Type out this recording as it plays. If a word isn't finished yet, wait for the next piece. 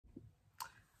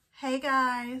Hey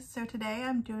guys, so today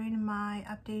I'm doing my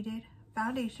updated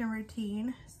foundation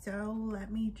routine. So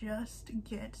let me just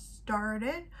get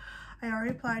started. I already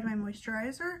applied my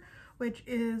moisturizer, which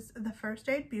is the First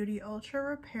Aid Beauty Ultra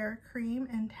Repair Cream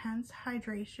Intense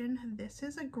Hydration. This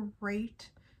is a great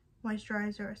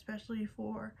moisturizer, especially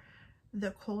for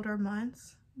the colder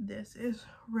months. This is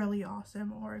really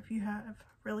awesome, or if you have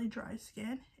really dry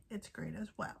skin, it's great as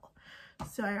well.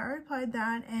 So I already applied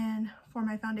that, and for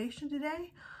my foundation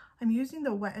today, I'm using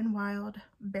the Wet n Wild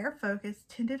Bare Focus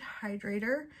Tinted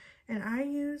Hydrator, and I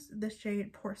use the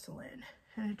shade Porcelain,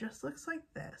 and it just looks like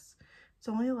this. It's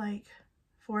only like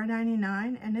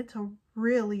 $4.99, and it's a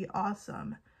really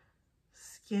awesome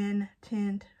skin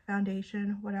tint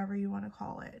foundation, whatever you want to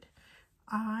call it.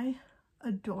 I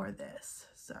adore this.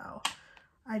 So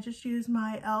I just use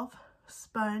my e.l.f.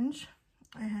 sponge,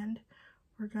 and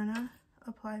we're gonna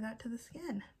apply that to the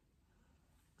skin.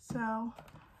 So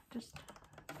just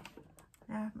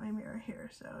I have my mirror here,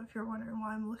 so if you're wondering what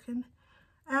I'm looking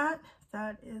at,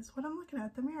 that is what I'm looking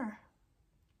at, the mirror.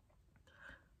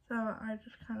 So I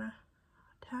just kind of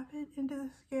tap it into the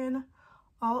skin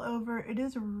all over. It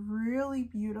is really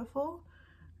beautiful.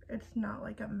 It's not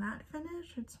like a matte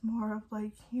finish, it's more of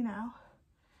like, you know,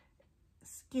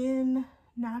 skin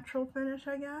natural finish,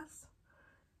 I guess.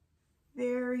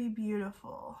 Very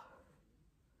beautiful.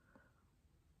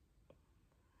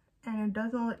 And it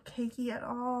doesn't look cakey at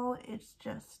all. It's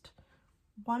just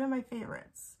one of my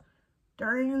favorites.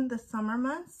 During the summer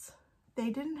months,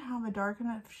 they didn't have a dark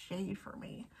enough shade for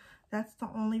me. That's the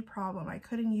only problem. I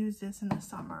couldn't use this in the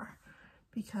summer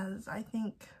because I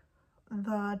think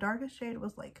the darkest shade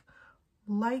was like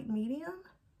light medium,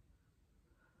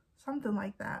 something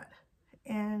like that.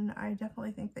 And I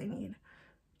definitely think they need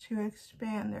to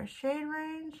expand their shade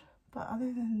range. But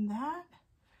other than that,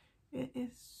 it is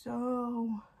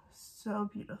so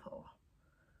beautiful.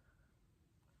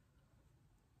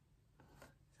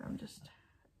 So I'm just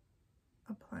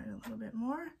applying a little bit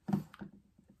more.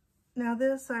 Now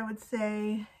this, I would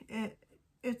say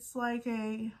it's like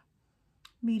a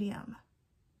medium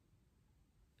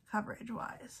coverage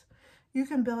wise. You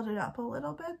can build it up a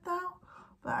little bit though,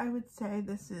 but I would say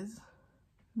this is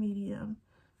medium.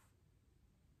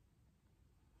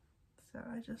 So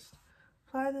I just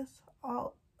apply this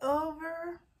all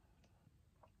over.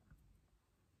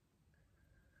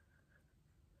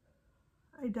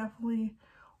 I definitely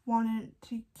wanted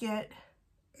to get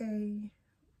a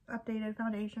updated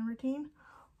foundation routine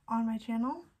on my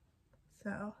channel,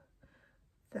 so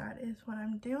that is what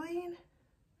I'm doing.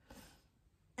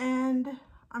 And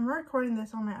I'm recording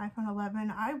this on my iPhone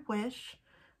 11. I wish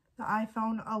the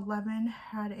iPhone 11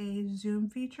 had a zoom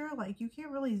feature. Like, you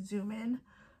can't really zoom in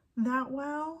that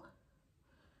well,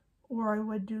 or I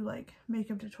would do like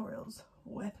makeup tutorials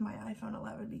with my iPhone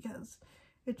 11 because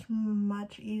it's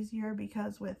much easier,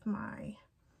 because with my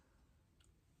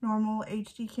normal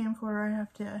HD camcorder I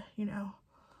have to, you know,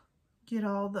 get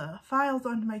all the files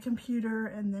onto my computer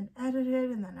and then edit it,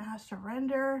 and then it has to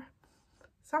render.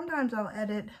 Sometimes I'll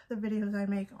edit the videos I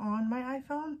make on my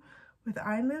iPhone with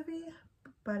iMovie,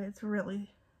 but it's really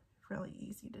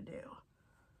easy to do.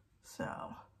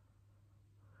 So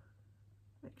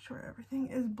make sure everything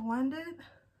is blended.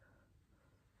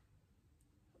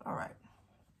 All right.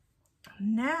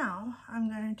 Now I'm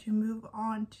going to move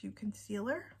on to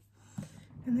concealer,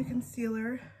 and the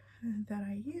concealer that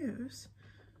I use,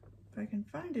 if I can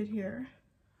find it here,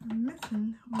 I'm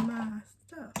missing my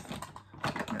stuff. No,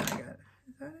 I got it.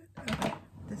 Is that it? Okay,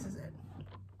 this is it.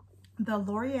 The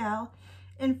L'Oreal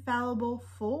Infallible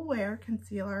Full Wear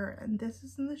Concealer, and this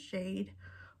is in the shade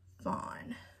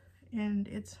Fawn, and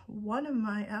it's one of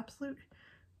my absolute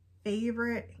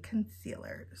favorite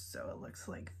concealers. So it looks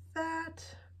like that.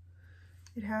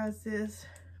 It has this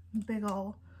big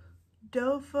ol'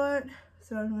 doe foot,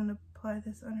 so I'm going to apply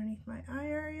this underneath my eye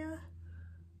area,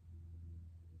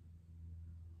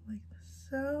 like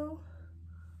so,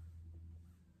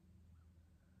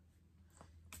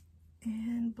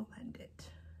 and blend it.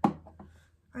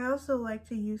 I also like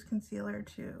to use concealer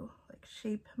to like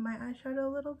shape my eyeshadow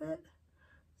a little bit,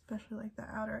 especially like the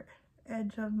outer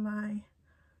edge of my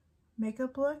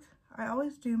makeup look. I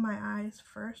always do my eyes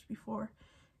first before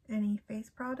any face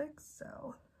products,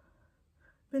 so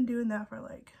I've been doing that for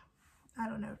like, I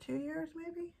don't know, 2 years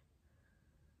maybe?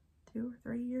 2 or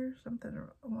 3 years, something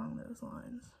along those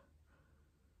lines.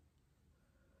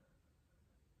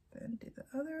 Then do the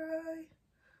other eye.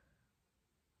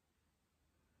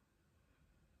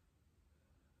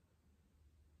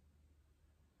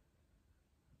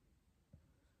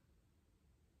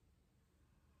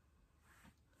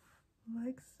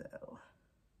 Like so.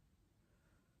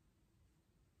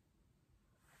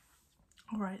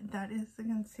 All right, that is the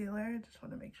concealer. I just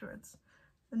want to make sure it's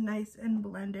nice and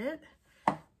blended.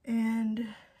 And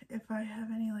if I have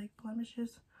any like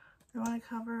blemishes I want to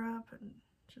cover up, and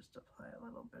just apply a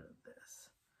little bit of this,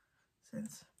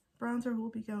 since bronzer will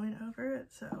be going over it,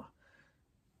 so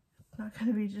it's not going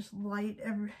to be just light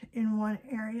in one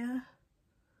area.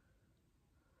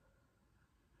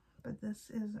 But this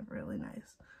is a really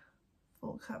nice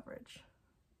full coverage.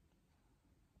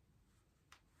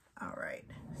 Alright,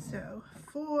 so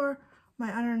for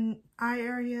my under eye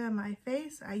area, my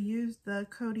face, I used the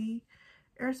Coty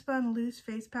Airspun Loose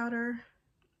Face Powder.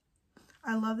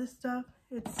 I love this stuff.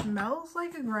 It smells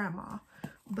like a grandma,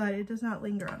 but it does not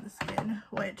linger on the skin,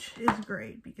 which is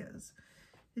great because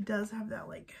it does have that,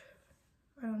 like,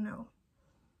 I don't know,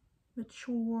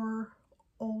 mature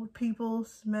old people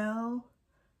smell.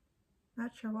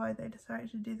 Not sure why they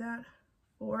decided to do that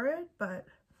for it, but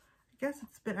I guess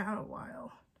it's been out a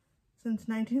while. Since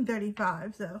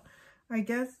 1935, so I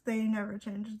guess they never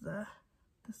changed the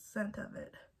scent of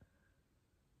it.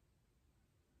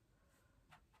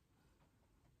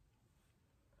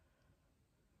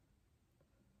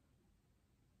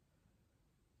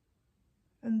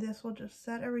 And this will just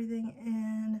set everything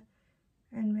in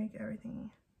and make everything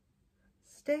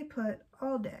stay put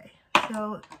all day.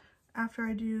 So after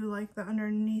I do like the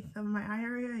underneath of my eye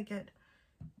area, I get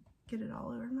it all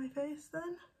over my face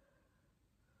then.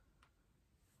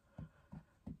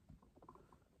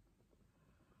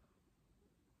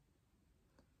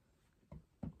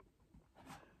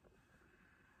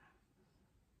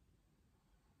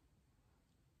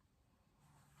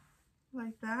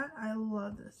 Like that. I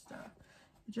love this stuff.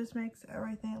 It just makes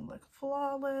everything look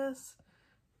flawless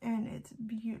and it's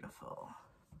beautiful.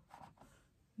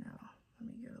 Now let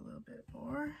me get a little bit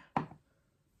more.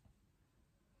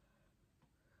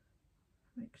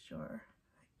 Make sure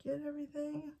I get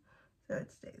everything so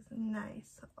it stays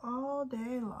nice all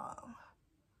day long.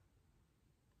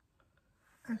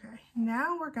 Okay,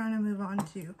 now we're going to move on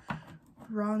to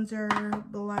bronzer,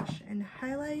 blush, and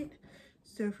highlight.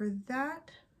 So for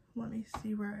that, let me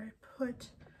see where I put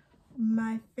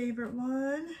my favorite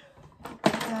one.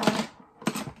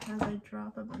 As I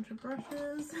drop a bunch of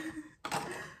brushes.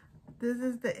 This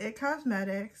is the It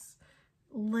Cosmetics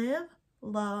Live,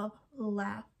 Love,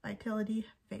 Laugh Vitality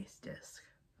Face Disc.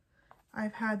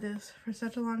 I've had this for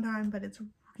such a long time, but it's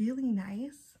really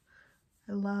nice.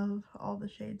 I love all the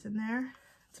shades in there.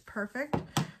 It's perfect.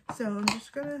 So I'm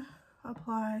just gonna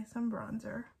apply some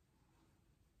bronzer.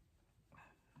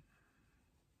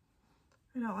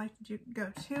 I don't like to go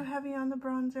too heavy on the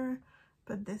bronzer,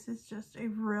 but this is just a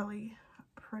really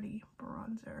pretty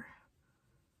bronzer.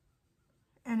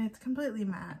 And it's completely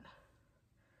matte.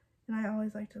 And I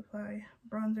always like to apply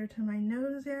bronzer to my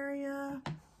nose area,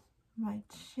 my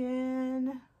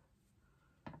chin,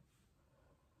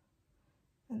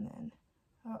 and then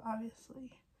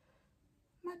obviously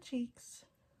my cheeks.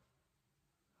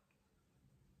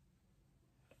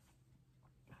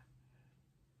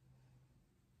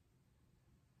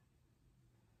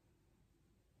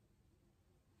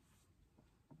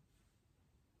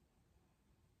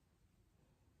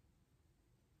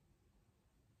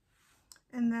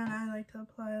 And then I like to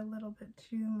apply a little bit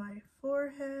to my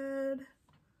forehead.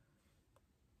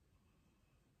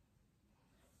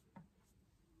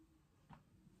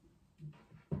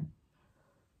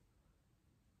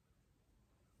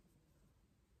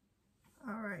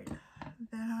 All right,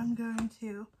 then I'm going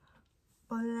to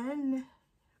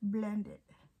blend it.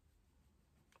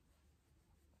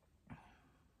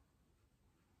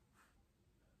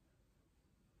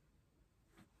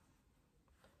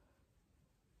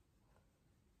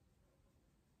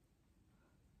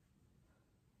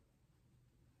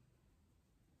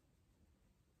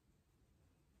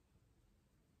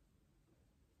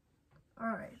 All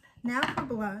right, now for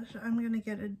blush, I'm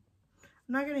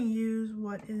not gonna use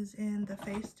what is in the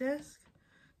face disc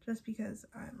just because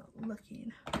I'm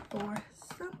looking for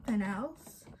something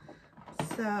else.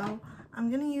 So I'm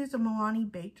gonna use a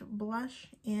Milani Baked Blush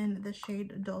in the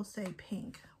shade Dolce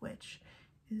Pink, which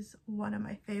is one of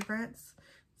my favorites.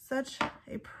 Such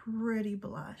a pretty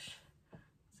blush.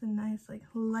 It's a nice like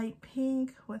light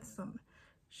pink with some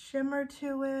shimmer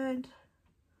to it.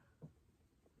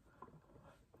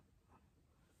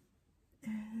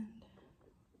 And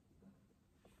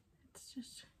it's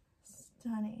just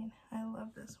stunning. I love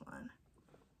this one.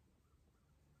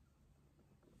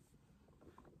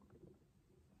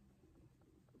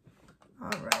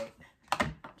 All right,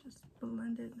 just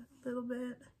blend it a little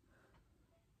bit.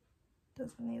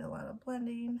 Doesn't need a lot of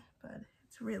blending, but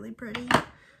it's really pretty.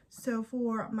 So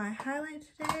for my highlight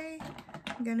today,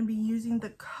 I'm going to be using the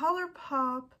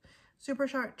Colourpop Super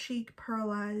Sharp Cheek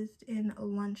Pearlized in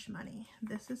Lunch Money.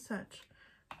 This is such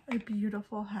a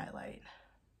beautiful highlight.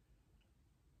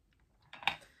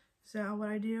 So what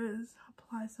I do is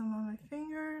apply some on my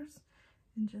fingers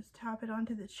and just tap it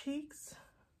onto the cheeks.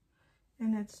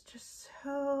 And it's just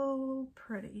so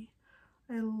pretty.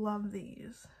 I love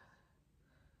these.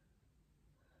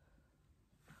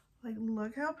 Like,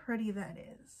 look how pretty that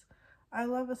is. I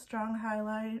love a strong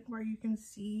highlight where you can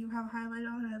see you have highlight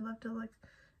on. I love to look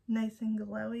nice and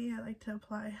glowy. I like to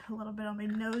apply a little bit on my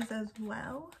nose as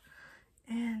well.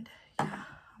 And yeah,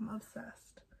 I'm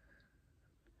obsessed.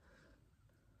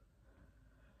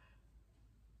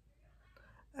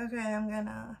 Okay, I'm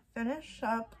gonna finish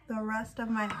up the rest of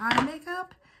my eye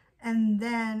makeup and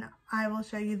then I will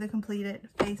show you the completed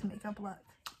face makeup look.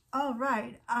 All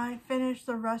right, I finished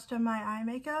the rest of my eye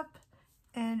makeup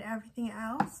and everything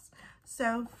else.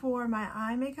 So for my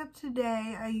eye makeup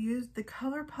today, I used the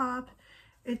Colourpop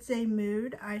It's a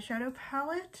Mood eyeshadow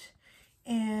palette,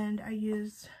 and I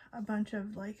used a bunch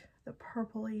of like the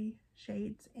purpley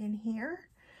shades in here,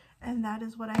 and that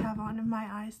is what I have on in my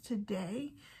eyes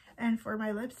today. And for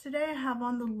my lips today, I have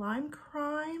on the Lime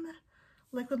Crime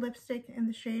liquid lipstick in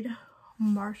the shade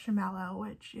Marshmallow,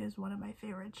 which is one of my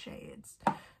favorite shades.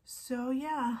 So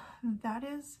yeah, that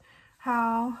is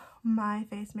how my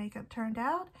face makeup turned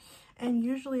out. And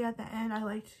usually at the end, I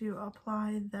like to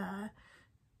apply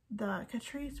the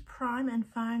Catrice Prime and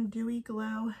Fine Dewy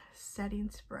Glow Setting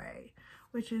Spray,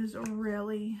 which is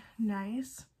really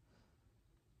nice.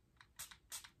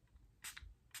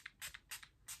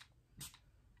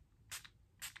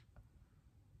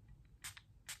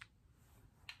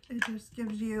 It just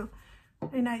gives you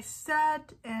a nice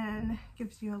set and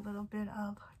gives you a little bit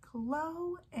of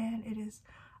glow, and it is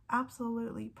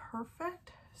absolutely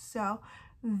perfect. So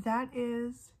that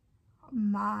is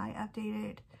my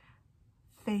updated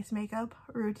face makeup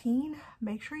routine.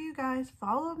 Make sure you guys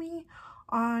follow me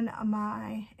on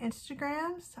my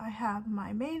Instagrams. I have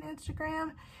my main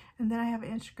Instagram, and then I have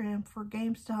an Instagram for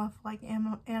game stuff like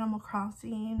Animal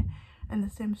Crossing and The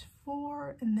Sims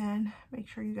 4, and then make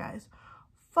sure you guys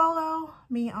follow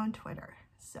me on Twitter.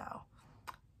 So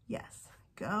yes,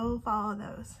 go follow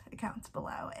those accounts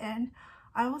below, and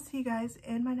I will see you guys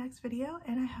in my next video,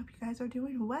 and I hope you guys are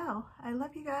doing well. I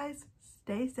love you guys.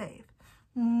 Stay safe.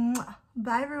 Mwah.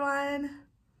 Bye everyone.